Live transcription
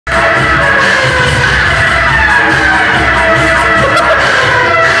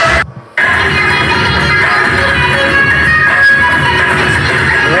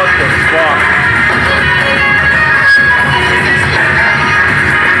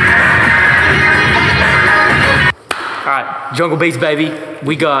Jungle Beats, baby.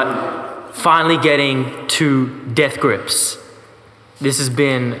 We got finally getting to Death Grips. This has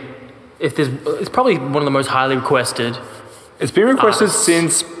been, it's probably one of the most highly requested. It's been requested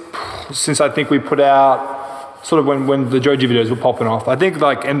since I think we put out, sort of when the Joji videos were popping off. I think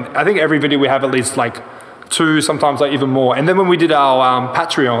every video we have at least like 2, sometimes like even more. And then when we did our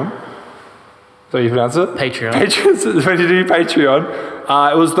Patreon, so you pronounce it? Patreon. When you do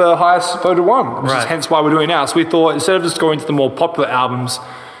Patreon, it was the highest voted one, which is hence why we're doing it now. So we thought instead of just going to the more popular albums,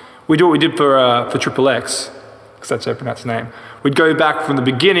 we do what we did for Triple X, because that's how I pronounce the name. We'd go back from the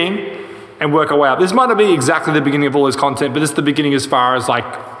beginning and work our way up. This might not be exactly the beginning of all his content, but this is the beginning as far as like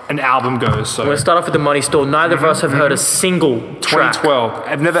an album goes. So we'll start off with the Money Store. Neither of us have heard a single track. 2012.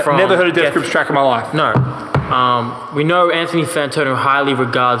 I've never heard a Death Grips track in my life. No. We know Anthony Fantano highly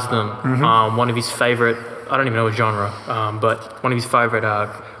regards them. One of his favorite, I don't even know what genre, but one of his favorite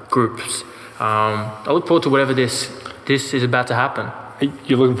groups. I look forward to whatever this is about to happen.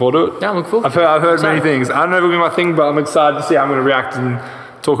 You're looking forward to it? Yeah, I'm looking forward. I've heard many things. I don't know if it'll be my thing, but I'm excited to see how I'm going to react and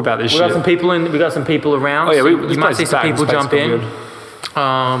talk about this shit. We got some people around. Oh yeah, you might see some people jump in.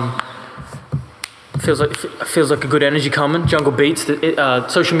 Feels like a good energy coming. Jungle Beats,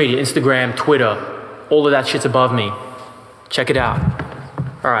 social media, Instagram, Twitter, all of that shit's above me. Check it out.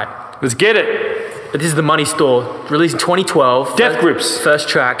 All right, let's get it. But this is the Money Store, released in 2012. Death Grips, first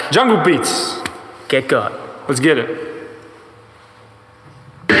track. Jungle Beats. Get got. Let's get it.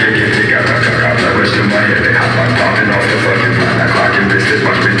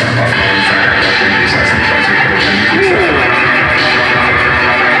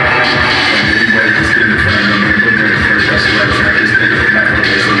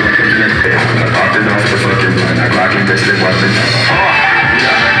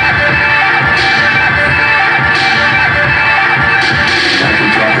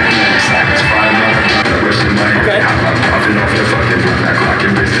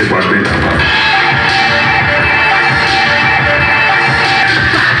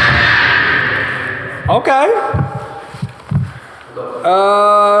 Okay.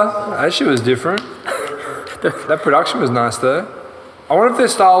 That shit was different. That production was nice though. I wonder if their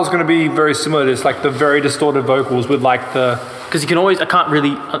style is going to be very similar to this, like the very distorted vocals with like the... Because you can always, I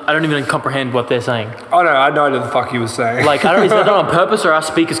don't even comprehend what they're saying. Oh no, I know what the fuck he was saying. Like, is that on purpose or our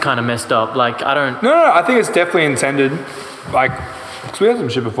speakers kind of messed up? Like, I don't... No, I think it's definitely intended. Like, because we had some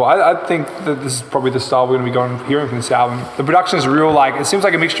shit before. I think that this is probably the style we're going to be hearing from this album. The production is real, like, it seems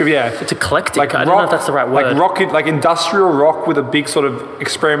like a mixture of, It's eclectic. Like I don't know if that's the right word. Like rock, like industrial rock with a big sort of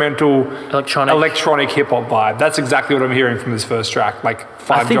experimental electronic hip hop vibe. That's exactly what I'm hearing from this first track. Like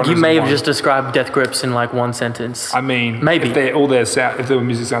 5 I think you genres may in have one. just described Death Grips in like one sentence. I mean, maybe. If their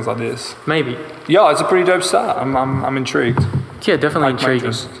music sounds like this. Maybe. Yeah, it's a pretty dope start. I'm intrigued. Yeah, definitely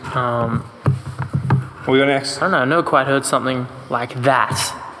intriguing. What we got next? I don't know, I never quite heard something like that.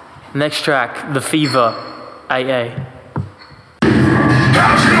 Next track, The Fever, AA.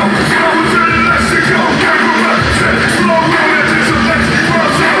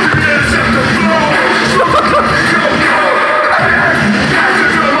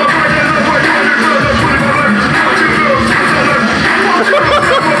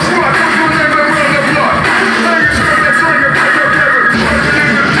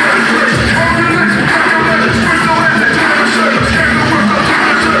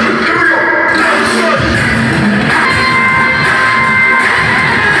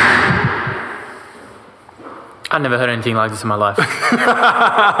 I've never heard anything like this in my life. No,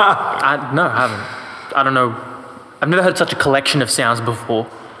 I haven't. I don't know. I've never heard such a collection of sounds before.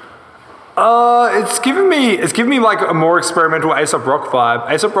 It's given me like a more experimental Aesop Rock vibe.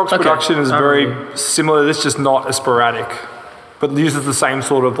 Aesop Rock's production is very similar to this, just not as sporadic, but uses the same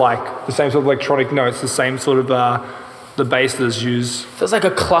sort of electronic notes, the same sort of the bass that's used. Feels like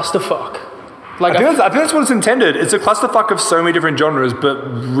a clusterfuck. Like I think that's what it's intended. It's a clusterfuck of so many different genres, but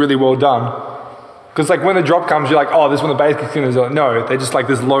really well done. Because like when the drop comes, you're like, oh, this is when the bass kicks in. No, they're just like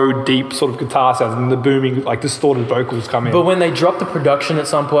this low, deep sort of guitar sounds, and the booming, like distorted vocals come in. But when they drop the production at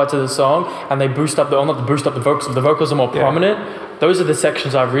some point to the song, and they boost up the vocals, the vocals are more prominent. Those are the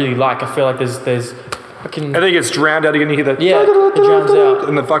sections I really like. I feel like there's I think it's drowned out. You're gonna hear that. Yeah, it drowns out.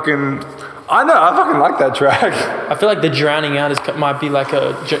 And the fucking, I fucking like that track. I feel like the drowning out might be like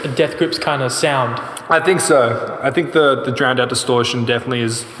a Death Grips kind of sound. I think so. I think the drowned out distortion definitely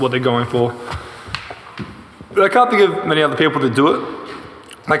is what they're going for. But I can't think of many other people that do it.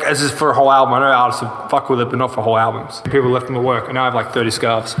 Like, as is for a whole album. I know artists have fuck with it, but not for whole albums. People left them at work, and now I have like 30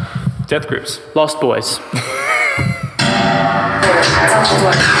 scarves. Death Grips. Lost Boys. This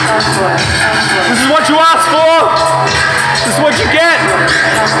is what you asked for! This is what you get!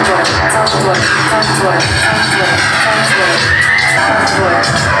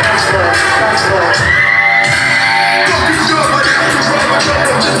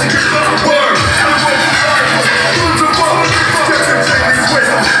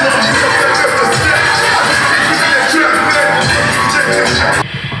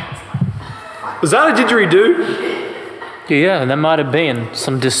 Was that a didgeridoo? Yeah, that might have been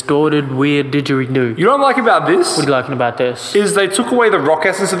some distorted, weird didgeridoo. You know what I like about this? What are you liking about this? Is they took away the rock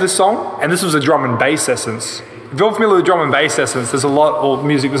essence of this song, and this was a drum and bass essence. If you're familiar with drum and bass essence, there's a lot, or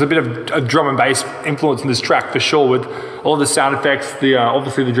music, there's a bit of a drum and bass influence in this track for sure, with all the sound effects,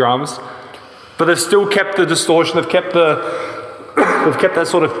 obviously the drums. But they've still kept the distortion, they've kept that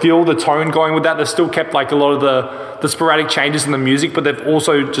sort of feel, the tone going with that. They've still kept like a lot of the sporadic changes in the music, but they've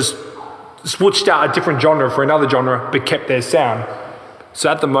also just switched out a different genre for another genre, but kept their sound. So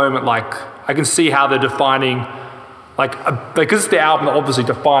at the moment, like, I can see how they're defining, because it's the album that obviously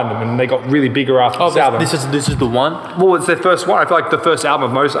defined them, and they got really bigger after this album. This is the one? Well, it's their first one. I feel like the first album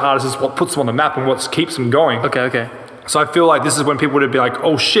of most artists is what puts them on the map and what keeps them going. Okay. So I feel like this is when people would be like,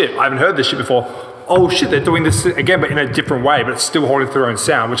 oh shit, I haven't heard this shit before. Oh shit, they're doing this again, but in a different way, but it's still holding to their own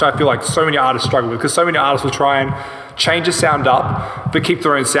sound, which I feel like so many artists struggle with, because so many artists will try and change the sound up, but keep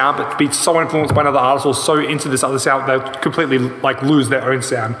their own sound, but be so influenced by another artist or so into this other sound, they'll completely like lose their own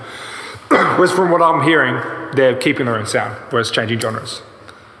sound. Whereas from what I'm hearing, they're keeping their own sound, whereas changing genres.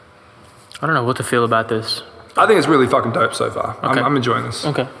 I don't know what to feel about this. I think it's really fucking dope so far. Okay. I'm enjoying this.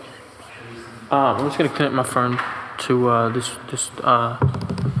 Okay. I'm just gonna connect my phone to this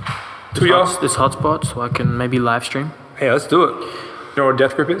hotspot so I can maybe live stream. Hey, let's do it. You know what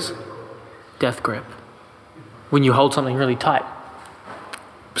death grip is? Death grip. When you hold something really tight.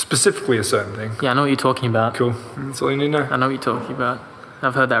 Specifically a certain thing. Yeah, I know what you're talking about. Cool. That's all you need to know. I know what you're talking about.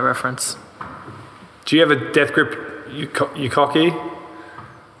 I've heard that reference. Do you have a death grip you cocky?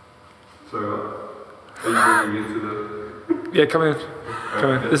 So, are you bringing into the... Yeah, come in.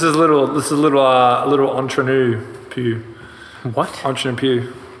 Come in. This is a little entre pew. What? Entre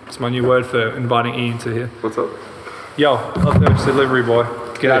pew. It's my new word for inviting Ian to here. What's up? Yo, up there's delivery boy.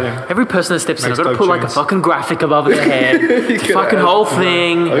 Get at him. Every person that steps in, I've Makes got to put like a tunes. fucking graphic above their head. The fucking whole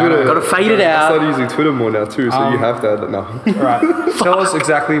thing. Got to fade it I out. started using Twitter more now too, so you have to add that now. Alright. Tell us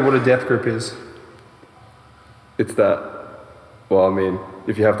exactly what a death grip is. It's that. Well, I mean,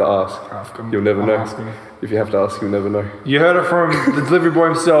 if you have to ask, you'll never know. Asking. If you have to ask, you'll never know. You heard it from the delivery boy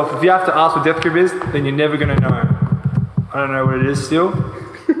himself. If you have to ask what death grip is, then you're never gonna know. I don't know what it is still.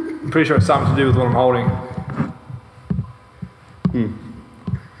 I'm pretty sure it's something to do with what I'm holding.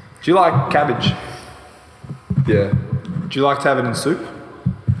 Do you like cabbage? Yeah. Do you like to have it in soup?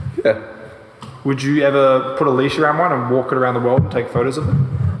 Yeah. Would you ever put a leash around one and walk it around the world and take photos of it?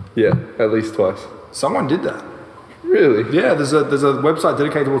 Yeah, at least twice. Someone did that. Really? Yeah, there's a website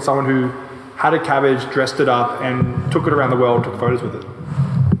dedicated towards someone who had a cabbage, dressed it up, and took it around the world, took photos with it.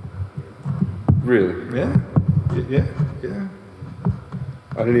 Really? Yeah.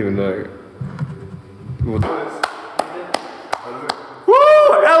 I didn't even know. Woo!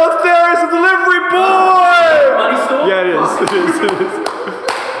 Ella Ferris, the delivery boy! Money store? Yeah, it is.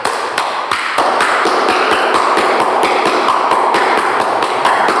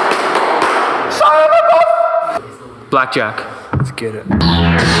 Blackjack. Let's get it.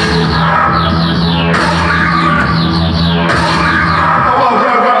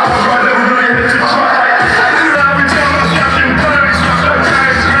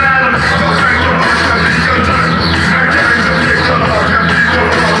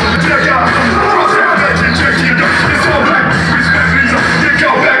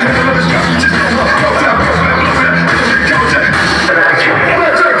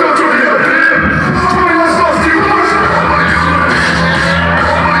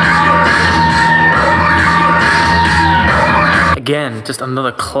 Again, just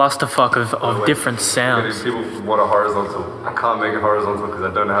another clusterfuck of different sounds. People want a horizontal. I can't make it horizontal because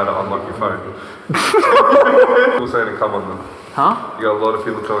I don't know how to unlock your phone. People saying to come on them. Huh? You got a lot of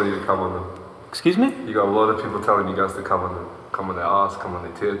people telling you to come on them. Excuse me? You got a lot of people telling you guys to come on them. Come on their ass, come on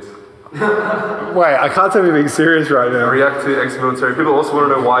their tits. Wait, I can't tell you being serious right now. React to ex-military. People also want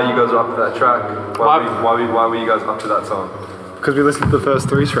to know why you guys are up to that track. Why were you guys up to that song? Because we listened to the first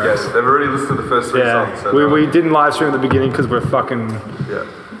 3 tracks. Yes, they've already listened to the first 3 songs. So we didn't live stream at the beginning because we're fucking... Yeah.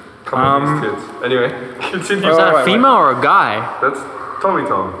 Come on, these kids. Anyway, continue. Is that a female or a guy? That's Tommy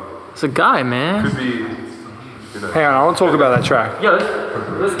Tom. It's a guy, man. Could be, you know. Hang on, I want to talk about that track. Yeah,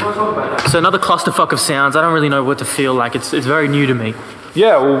 let's talk about that. So another clusterfuck of sounds. I don't really know what to feel like. It's very new to me.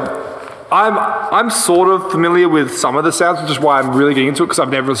 Yeah, well, I'm sort of familiar with some of the sounds, which is why I'm really getting into it, because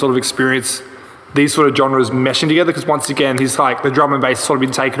I've never sort of experienced these sort of genres meshing together, because once again, he's like, the drum and bass has sort of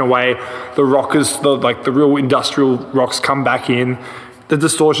been taken away, the rockers, the real industrial rocks come back in, the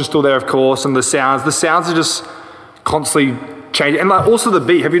distortion's still there, of course, and the sounds are just constantly change it. And like also the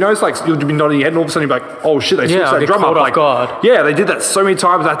beat. Have you noticed like you'll be nodding your head and all of a sudden you're like, oh shit, they switched that drum up. Like, yeah, they did that so many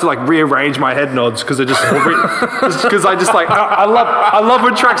times. I had to like rearrange my head nods because they're just because I just like I love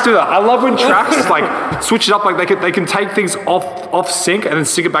when tracks do that. I love when tracks like switch it up. Like they can take things off sync and then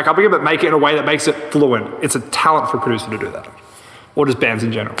sync it back up again, but make it in a way that makes it fluent. It's a talent for a producer to do that. Or just bands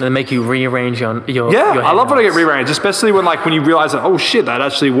in general. They make you rearrange your yeah, your I love when I get rearranged, especially when you realize that, oh shit, that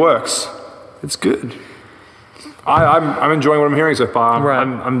actually works. It's good. I'm enjoying what I'm hearing so far. Right.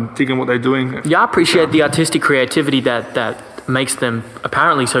 I'm digging what they're doing. Yeah, I appreciate the artistic creativity that makes them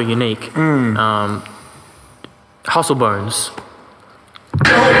apparently so unique. Hustle Bones.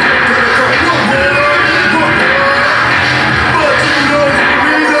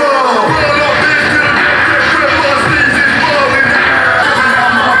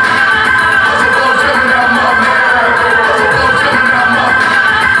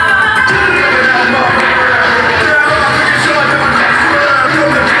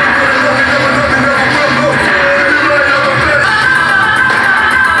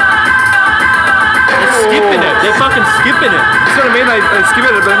 Skipping it. That's what I mean, they skip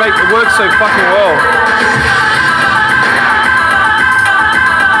it, but they make it work so fucking well.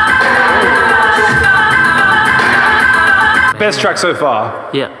 Best track so far.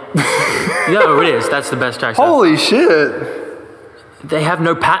 Yeah. No, it is. That's the best track so far. Holy shit. They have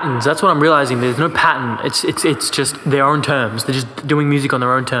no patterns. That's what I'm realizing. There's no pattern. It's just their own terms. They're just doing music on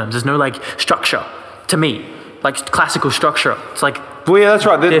their own terms. There's no like structure to me. Like classical structure. It's like, well, yeah, that's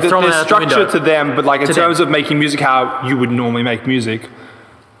right. There's structure to them, but like in terms of making music how you would normally make music,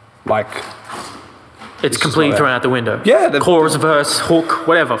 like it's completely thrown out the window. Yeah, the chorus, verse, hook,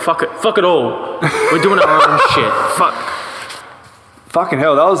 whatever. Fuck it all. We're doing our own shit. Fucking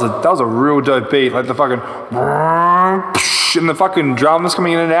hell, that was a real dope beat. Like the fucking and the fucking drums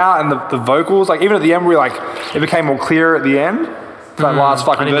coming in and out, and the vocals. Like even at the end, where like it became more clear at the end. That last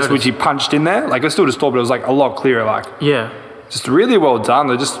fucking verse which he punched in there, like it was still distorted, but it was like a lot clearer. Like yeah, just really well done.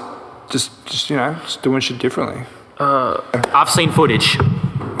 They're just you know, just doing shit differently. I've seen footage.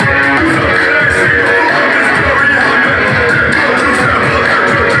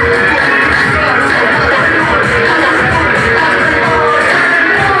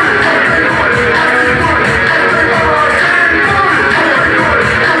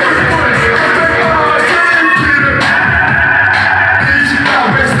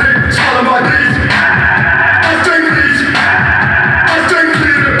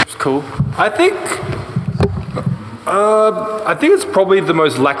 Cool. I think it's probably the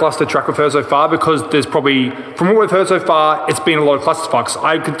most lackluster track we've heard so far because there's probably, from what we've heard so far, it's been a lot of clusterfucks.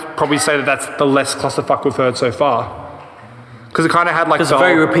 I could probably say that that's the less clusterfuck we've heard so far. Because it kind of had like a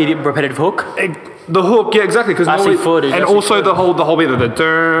very repetitive hook. The hook, yeah, exactly. Because and also the whole bit of the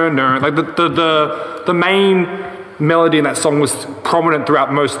dun, like the main melody in that song was prominent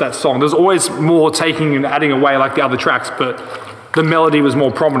throughout most of that song. There's always more taking and adding away like the other tracks, but the melody was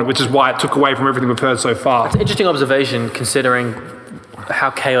more prominent, which is why it took away from everything we've heard so far. It's an interesting observation considering how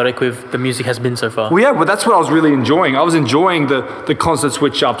chaotic the music has been so far. Well, yeah, but that's what I was really enjoying. I was enjoying the constant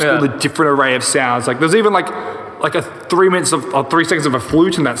switch ups, all the different array of sounds. Like there's even like a 3 minutes or 3 seconds of a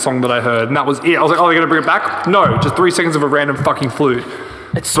flute in that song that I heard, and that was it. I was like, oh, they're gonna bring it back? No, just 3 seconds of a random fucking flute.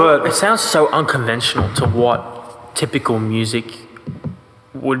 It sounds so unconventional to what typical music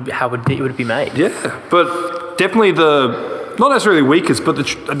would be made. Yeah, but definitely not necessarily weakest, but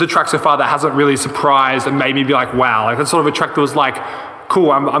the track so far that hasn't really surprised and made me be like, wow, like that's sort of a track that was like,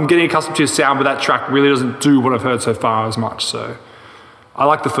 cool, I'm getting accustomed to your sound, but that track really doesn't do what I've heard so far as much. So I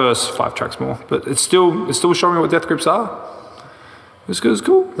like the first 5 tracks more, but it's still showing me what death grips are. It was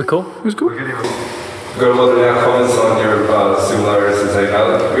cool. We're cool. It was cool. We've got a lot of our comments on your similarities to Zayn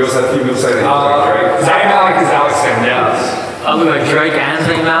Malik. We also have a few people saying that he's like Drake. Zayn Malik is Alex Sandalis. I look like Drake and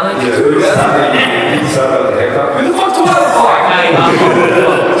Zayn Malik? Yeah, who the fuck do I look like?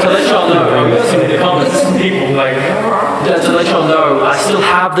 To let y'all know, the comments from people like, to let y'all know, I still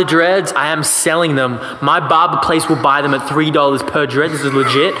have the dreads. I am selling them. My barber place will buy them at $3 per dread. This is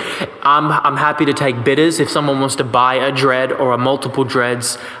legit. I'm happy to take bidders if someone wants to buy a dread or a multiple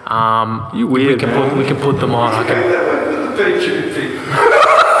dreads. You weird. We can put them on.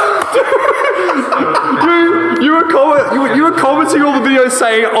 You were commenting all the videos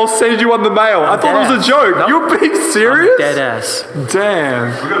saying, I'll send you one the mail. I thought it was a joke. Nope. You're being serious? Dead ass.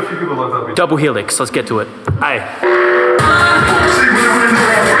 Damn. We got a few people lined up. Double helix. Let's get to it. Hey.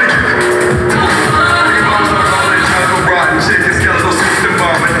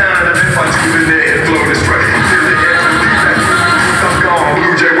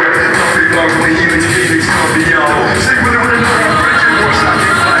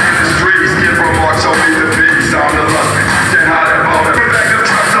 Sound the lust, then how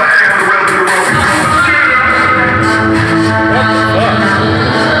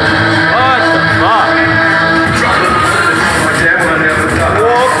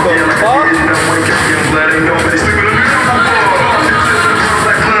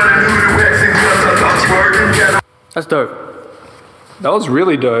was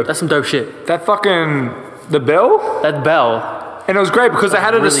really dope. That's some dope shit. That fucking, the bell? That bell. And it was great because they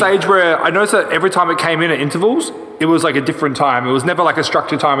had it at a really stage where I noticed that every time it came in at intervals, it was like a different time. It was never like a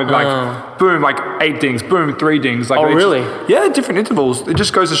structured time. It'd be like, boom, like 8 dings, boom, 3 dings. Like, Oh, really? Yeah, different intervals. It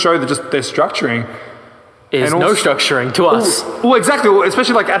just goes to show that just their structuring. Is And no also- structuring to us. Well, exactly. Well,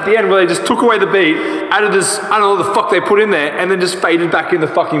 especially like at the end where they just took away the beat, added this, I don't know what the fuck they put in there, and then just faded back in the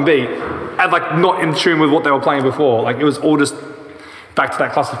fucking beat. And like not in tune with what they were playing before. Like it was all just back to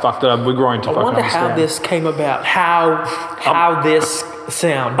that clusterfuck that we're growing to I fucking wonder how understand. this came about. How this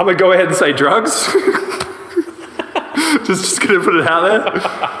sound. I'm gonna go ahead and say drugs. just gonna put it out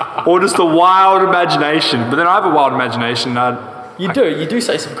there. Or just a wild imagination. But then I have a wild imagination. You do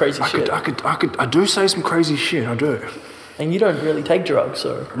say some crazy shit. I do say some crazy shit, I do. And you don't really take drugs,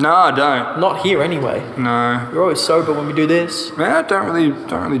 so. No, I don't. Not here anyway. No. You're always sober when we do this. Man, I don't really,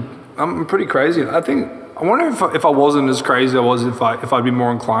 I'm pretty crazy. I wonder if I wasn't as crazy as I was if I'd be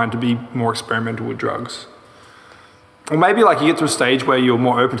more inclined to be more experimental with drugs. Or maybe like you get to a stage where you're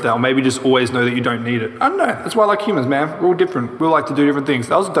more open to that, or maybe just always know that you don't need it. I don't know, that's why I like humans, man. We're all different. We all like to do different things.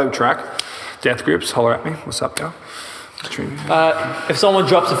 That was a dope track. Death Grips, holler at me. What's up, y'all? If someone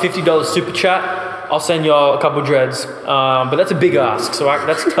drops a $50 super chat, I'll send y'all a couple dreads. But that's a big ask, so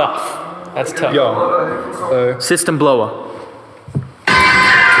that's tough. That's tough. Yo. System blower.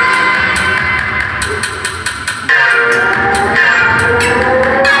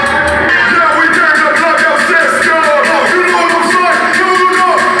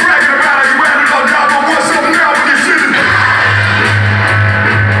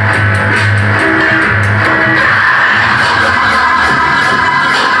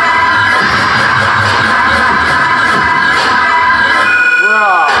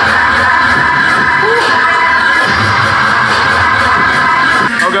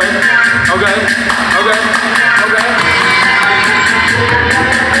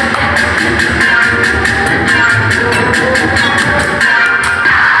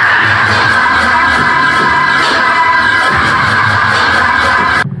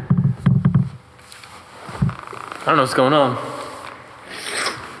 I don't know what's going on.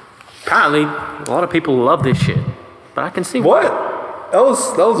 Apparently, a lot of people love this shit, but I can see What? That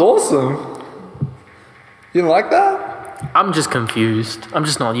was awesome. You didn't like that? I'm just confused. I'm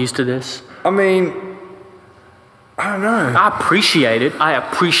just not used to this. I mean, I don't know. I appreciate it,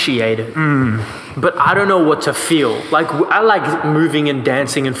 but I don't know what to feel. Like, I like moving and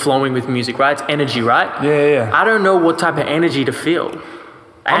dancing and flowing with music, right? It's energy, right? Yeah. I don't know what type of energy to feel.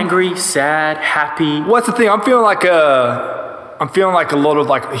 Angry, sad, happy. What's the thing? I'm feeling like a lot of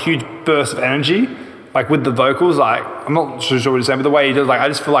like a huge burst of energy, like with the vocals. Like I'm not sure what you're saying, but the way he does, like I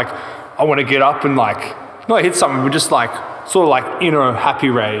just feel like I want to get up and like not hit something, but just like sort of like inner happy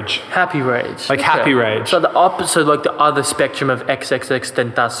rage. Happy rage. Like happy rage. So the opposite, like the other spectrum of XXX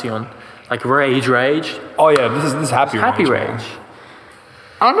Tentacion, like rage. Oh yeah, this is happy rage. Happy man. rage.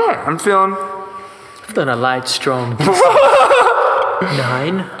 I don't know. I'm feeling A light, strong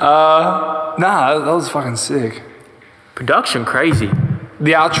 9. Nah, that was fucking sick. Production crazy.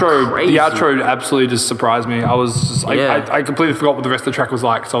 The outro, Crazy. the outro absolutely just surprised me. I was just, Yeah. I completely forgot what the rest of the track was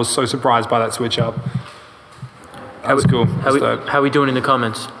like, so I was so surprised by that switch up. That was cool. That's dope. How we doing in the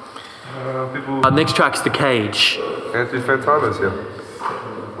comments? People. Our next track's The Cage. Anthony Sandalis, yeah.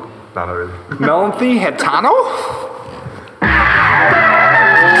 Nah, not really. Melanthi Hetano?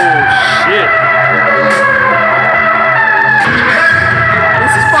 Shit.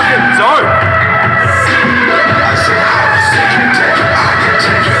 This is fucking dope.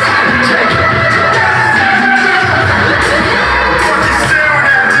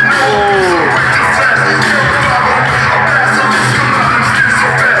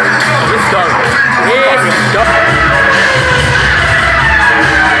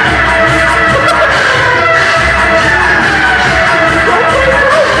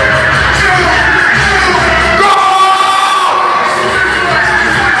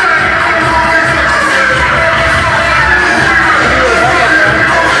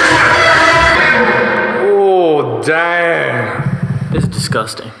 Damn. This is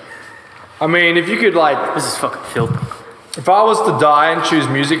disgusting. I mean, if you could like, This is fucking filthy. if I was to die and choose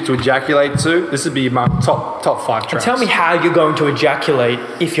music to ejaculate to, this would be my top 5 tracks. Tell me how you're going to ejaculate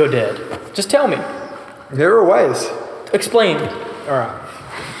if you're dead. Just tell me. There are ways. Explain. All right.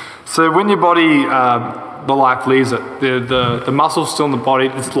 So when your body, the life leaves it, the muscle's still in the body.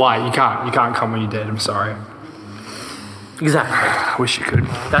 It's light. You can't come when you're dead. I'm sorry. Exactly. I wish you could.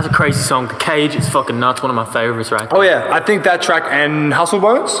 That's a crazy song. The Cage is fucking nuts. One of my favorites, right? Oh yeah, I think that track and Hustle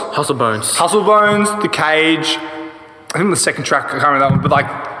Bones. Hustle Bones. Hustle Bones, The Cage. I think the second track, I can't remember that one, but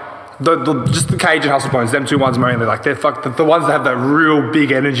like just the Cage and Hustle Bones, them two ones mainly, like they're the ones that have that real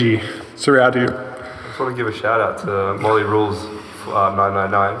big energy surrounding you. I just want to give a shout out to Molly Rules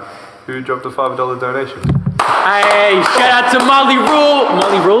 999, who dropped a $5 donation. Hey, shout out to Molly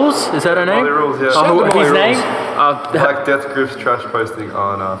Rules? Is that her name? Molly Rules, yeah. Oh, his name? Black Death Griff's trash posting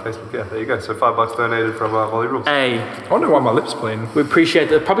on Facebook. Yeah, there you go. So $5 donated from Molly Rules. Hey. I wonder why my lips bleeding. We appreciate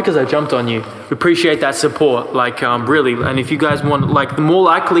that, probably because I jumped on you. We appreciate that support, like really. And if you guys want, like, the more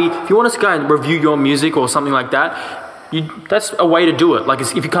likely, if you want us to go and review your music or something like that, that's a way to do it. Like,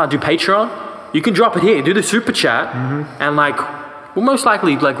 if you can't do Patreon, you can drop it here, do the super chat, and like, we'll most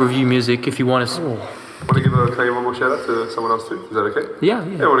likely like review music if you want us. Can I give one more shout out to someone else too? Is that okay? Yeah.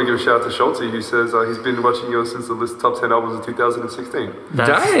 I want to give a shout out to Schulte, who says he's been watching you since the list top 10 albums of 2016.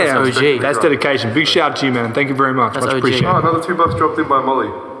 That's OG. That's dedication. Big shout out to you, man. Thank you very much. That's much OG. appreciated. Oh, another $2 dropped in by Molly.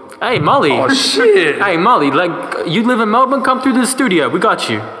 Hey, Molly. Oh, shit. Hey, Molly, like, you live in Melbourne, come through the studio. We got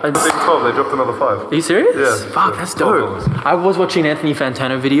you. Big 12, they dropped another 5. Are you serious? Yeah. Fuck, that's dope. I was watching Anthony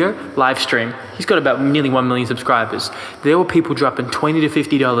Fantano video, live stream. He's got about nearly 1 million subscribers. There were people dropping $20 to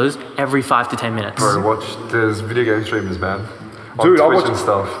 $50 every 5 to 10 minutes. Bro, there's video game streamers, man. Dude, on I Twitch watch and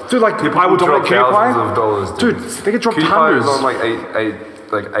stuff. Dude, like, I would drop thousands of dollars. Dude, they could drop PewDiePie hundreds. is on like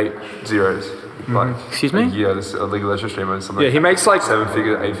eight zeros. Like, Excuse me? Yeah, this illegal legend streamer and something. Yeah, he makes like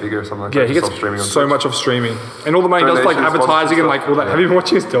 7-figure, 8-figure or something like yeah, that. he gets streaming on so Twitch. much off streaming, and all the money he does like Donations, advertising and like all that. yeah. Have you been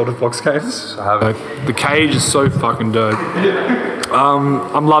watching his Delta Fox games? I haven't. The Cage is so fucking dope.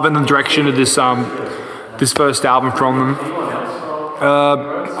 I'm loving the direction of this this first album from them.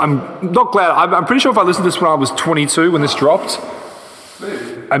 I'm not glad. I'm pretty sure if I listened to this when I was 22 when this dropped,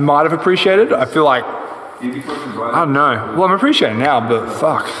 I might have appreciated it. I feel like I don't know. Well, I'm appreciating it now, but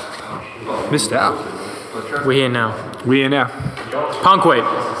fuck, missed out. We're here now. We're here now. Punk weight.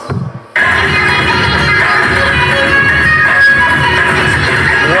 What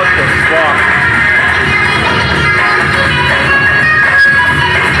the fuck?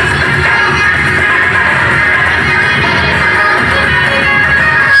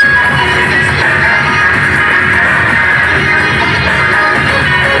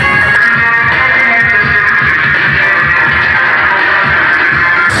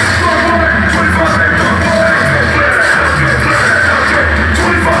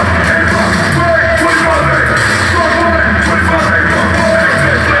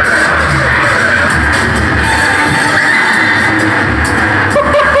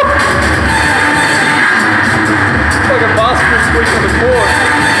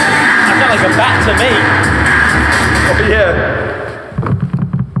 To me. Oh, yeah.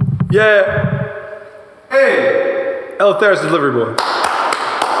 Yeah. Hey. Eleftherios delivery boy.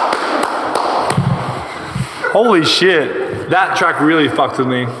 Holy shit. That track really fucked with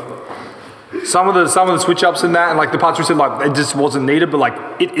me. Some of the switch ups in that, and like the parts we said like it just wasn't needed, but like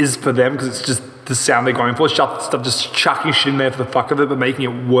it is for them because it's just the sound they're going for. Stuff just chucking shit in there for the fuck of it, but making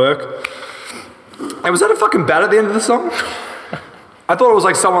it work. And was that a fucking bat at the end of the song? I thought it was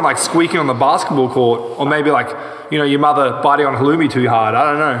like someone like squeaking on the basketball court, or maybe like, you know, your mother biting on halloumi too hard. I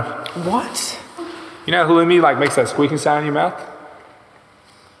don't know. What? You know, halloumi like makes that squeaking sound in your mouth.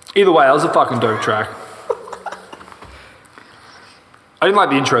 Either way, that was a fucking dope track. I didn't like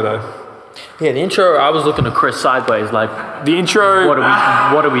the intro though. Yeah, the intro. I was looking to Chris sideways, like the intro. What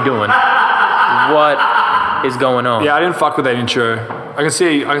are we doing? What is going on? Yeah, I didn't fuck with that intro. I can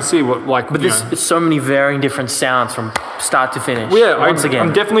see what like. But there's it's so many varying different sounds from start to finish. Well, yeah, once again,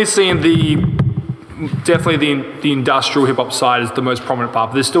 I'm definitely seeing the industrial hip hop side is the most prominent part.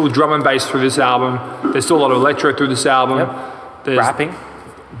 But there's still drum and bass through this album. There's still a lot of electro through this album. Yep. There's rapping.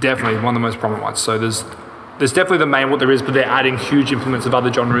 Definitely one of the most prominent ones. So there's definitely the main what there is, but they're adding huge implements of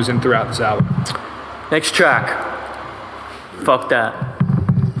other genres in throughout this album. Next track. Fuck that.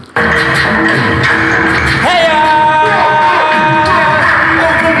 Hey!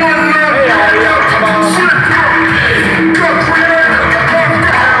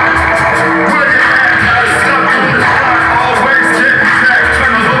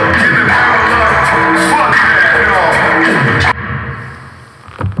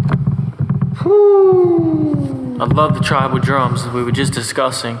 I love the tribal drums that we were just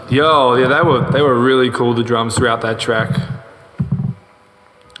discussing. Yo, yeah, they were really cool, the drums throughout that track.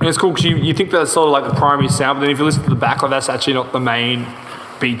 And it's cool because you think that's sort of like the primary sound, but then if you listen to the back, like that's actually not the main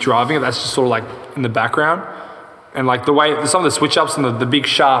beat driving it, that's just sort of like in the background. And like the way, some of the switch ups and the big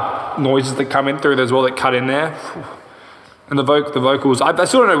sharp noises that come in through as well that cut in there. And the vocals, I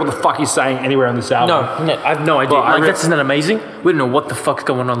still don't know what the fuck he's saying anywhere on this album. No, I have no idea. Like, that's not amazing. We don't know what the fuck's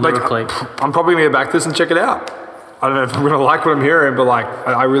going on lyrically. I'm probably gonna get back to this and check it out. I don't know if I'm gonna like what I'm hearing, but like,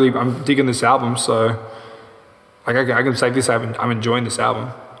 I'm digging this album, so like I can say this, I'm enjoying this album.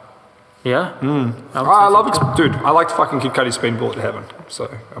 Yeah? I love it. Dude, I liked fucking Kid Cudi's Spin Bullet to Heaven. So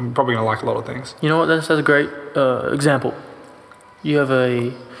I'm probably going to like a lot of things. You know what? That's a great example. You have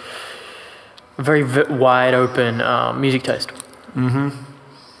a very wide open music taste. And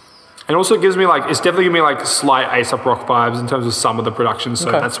also it gives me like, it's definitely giving me like slight Aesop Rock vibes in terms of some of the production.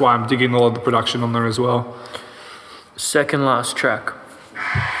 So that's why I'm digging a lot of the production on there as well. Second last track.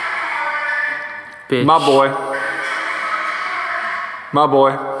 Bitch. My boy. My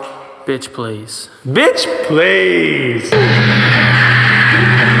boy. Bitch, please. Bitch, please.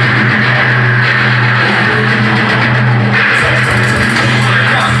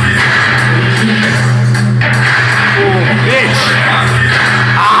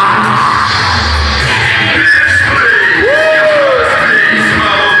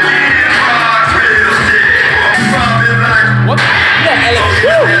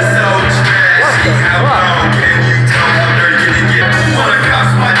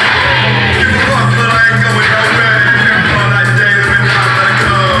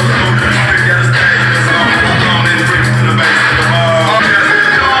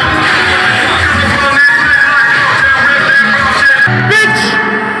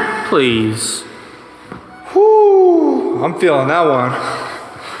 Please. Whoo, I'm feeling that one.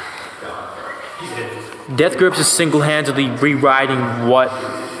 Death Grips is single-handedly rewriting what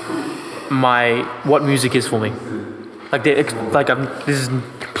music is for me. This is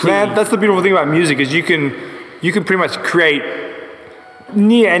completely... Man, that's the beautiful thing about music is you can pretty much create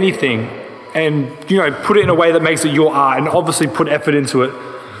near anything and put it in a way that makes it your art and obviously put effort into it,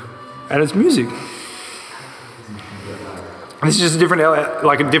 and it's music. This is just a different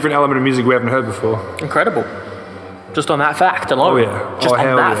element of music we haven't heard before. Incredible. Just on that fact alone. Oh yeah. Just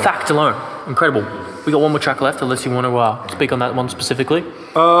on that fact alone. Incredible. We got one more track left, unless you want to speak on that one specifically.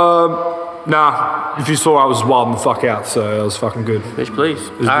 Nah. If you saw, I was wilding the fuck out, so it was fucking good. Bitch, please.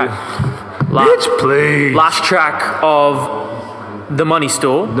 Bitch, please. Last track of The Money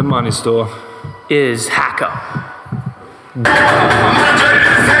Store. The Money Store. Is Hacker.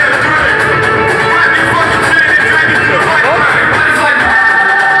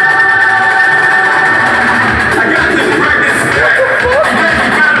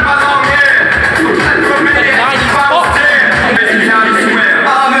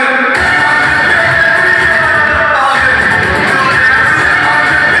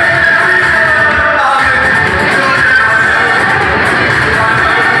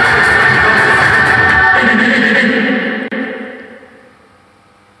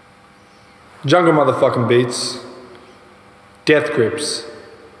 Jungle motherfucking beats. Death Grips.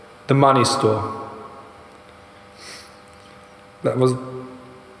 The Money Store. That was.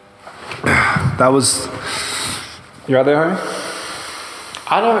 You right there, homie?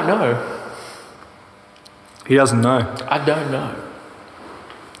 I don't know. He doesn't know. I don't know.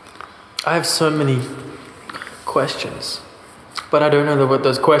 I have so many questions, but I don't know what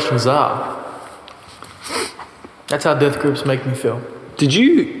those questions are. That's how Death Grips make me feel. Did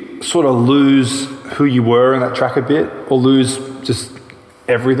you sort of lose who you were in that track a bit, or lose just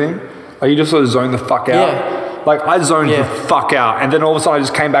everything? Like you just sort of zoned the fuck out? Yeah. Like I zoned the fuck out, and then all of a sudden I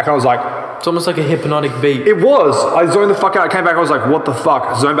just came back and I was like... It's almost like a hypnotic beat. It was. I zoned the fuck out, I came back, I was like, what the fuck?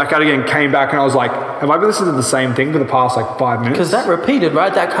 I zoned back out again, came back, and I was like, have I been listening to the same thing for the past like 5 minutes? Because that repeated,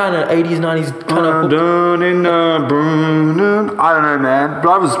 right? That kind of 80s, 90s kind of... I don't know, man.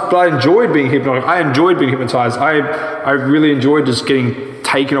 But I enjoyed being hypnotic. I enjoyed being hypnotized. I really enjoyed just getting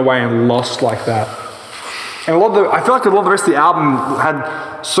taken away and lost like that. And I feel like a lot of the rest of the album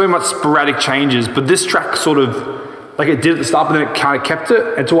had so much sporadic changes, but this track sort of, like it did at the start, but then it kind of kept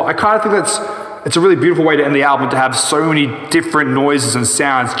it. And I kind of think it's a really beautiful way to end the album, to have so many different noises and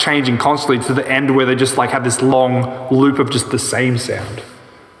sounds changing constantly to the end where they just like have this long loop of just the same sound.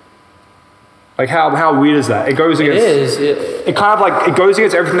 Like how weird is that? It goes against... It kind of like, it goes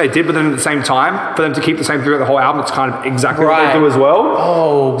against everything they did, but then at the same time, for them to keep the same throughout the whole album, it's kind of exactly what they do as well.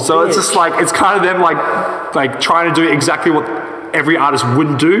 Oh, so it's just like, it's kind of them like trying to do exactly what every artist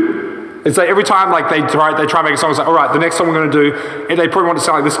wouldn't do. It's like every time like they try and make a song, it's like, all right, the next song we're going to do, and they probably want to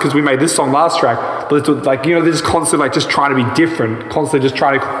sound like this because we made this song last track, but it's like, they're just constantly like just trying to be different, constantly just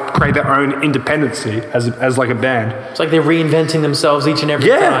trying to create their own independency as like a band. It's like they're reinventing themselves each and every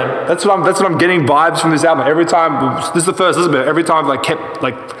time. Yeah, that's what I'm getting vibes from this album. Every time, this is the first, isn't it? Every time I kept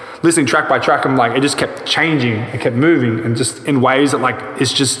like listening track by track, I'm like, it just kept changing, it kept moving, and just in ways that like,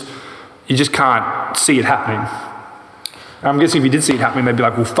 it's just, you just can't see it happening. I'm guessing if you did see it happening, they'd be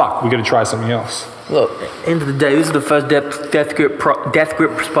like, well, fuck, we got to try something else. Look, end of the day, this is the first Death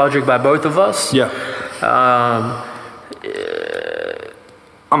Grips project by both of us. Yeah.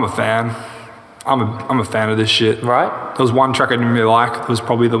 I'm a fan. I'm a fan of this shit. Right. There was one track I didn't really like. It was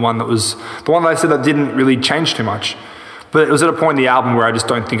probably the one that I said that didn't really change too much. But it was at a point in the album where I just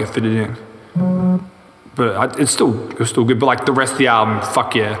don't think it fitted in. But it was still good. But like the rest of the album,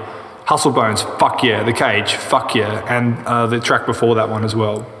 fuck yeah. Hustle Bones, fuck yeah. The Cage, fuck yeah. And the track before that one as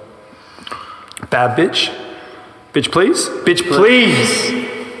well. Bad Bitch. Bitch Please. Bitch Please.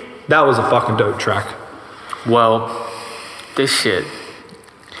 That was a fucking dope track. Well, this shit.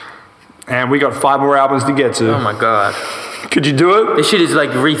 And we got 5 more albums to get to. Oh my God. Could you do it? This shit is like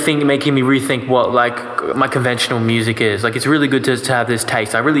making me rethink what like my conventional music is. Like it's really good to have this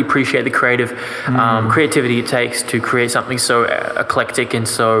taste. I really appreciate the creativity it takes to create something so eclectic and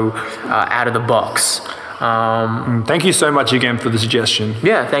so out of the box. Thank you so much again for the suggestion.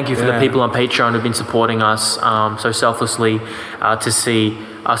 Yeah, thank you for the people on Patreon who've been supporting us so selflessly to see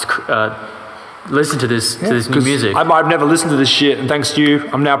us listen to this new music. I've never listened to this shit, and thanks to you,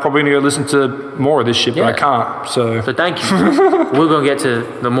 I'm now probably gonna go listen to more of this shit, but I can't. So thank you. We're gonna get to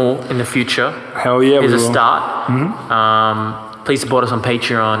the more in the future. Hell yeah, Here's we will. A start. Please support us on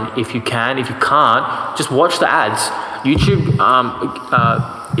Patreon if you can. If you can't, just watch the ads. YouTube.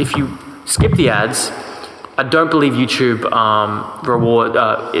 If you skip the ads, I don't believe YouTube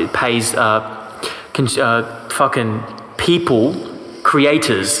it pays fucking people,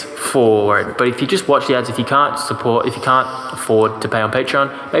 creators for it. But if you just watch the ads, if you can't afford to pay on Patreon,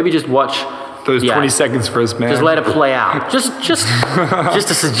 maybe just watch those 20 seconds for us, man. Just let it play out. Just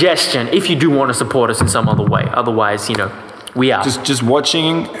a suggestion. If you do want to support us in some other way, otherwise, we are. Just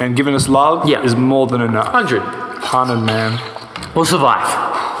watching and giving us love is more than enough. 100, man. We'll survive.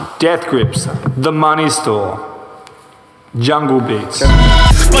 Death Grips, The Money Store, Jungle Beats.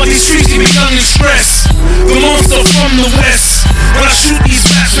 But these streets keep me young and stressed. The monster from the west. When I shoot these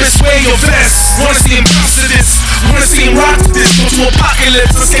raps, best wear your vest. Wanna see him bounce to this, wanna see him rock to this. Go to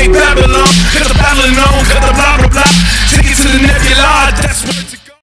apocalypse, escape Babylon. Cut the Babylon, cut the blah blah blah. Take it to the nebula, that's what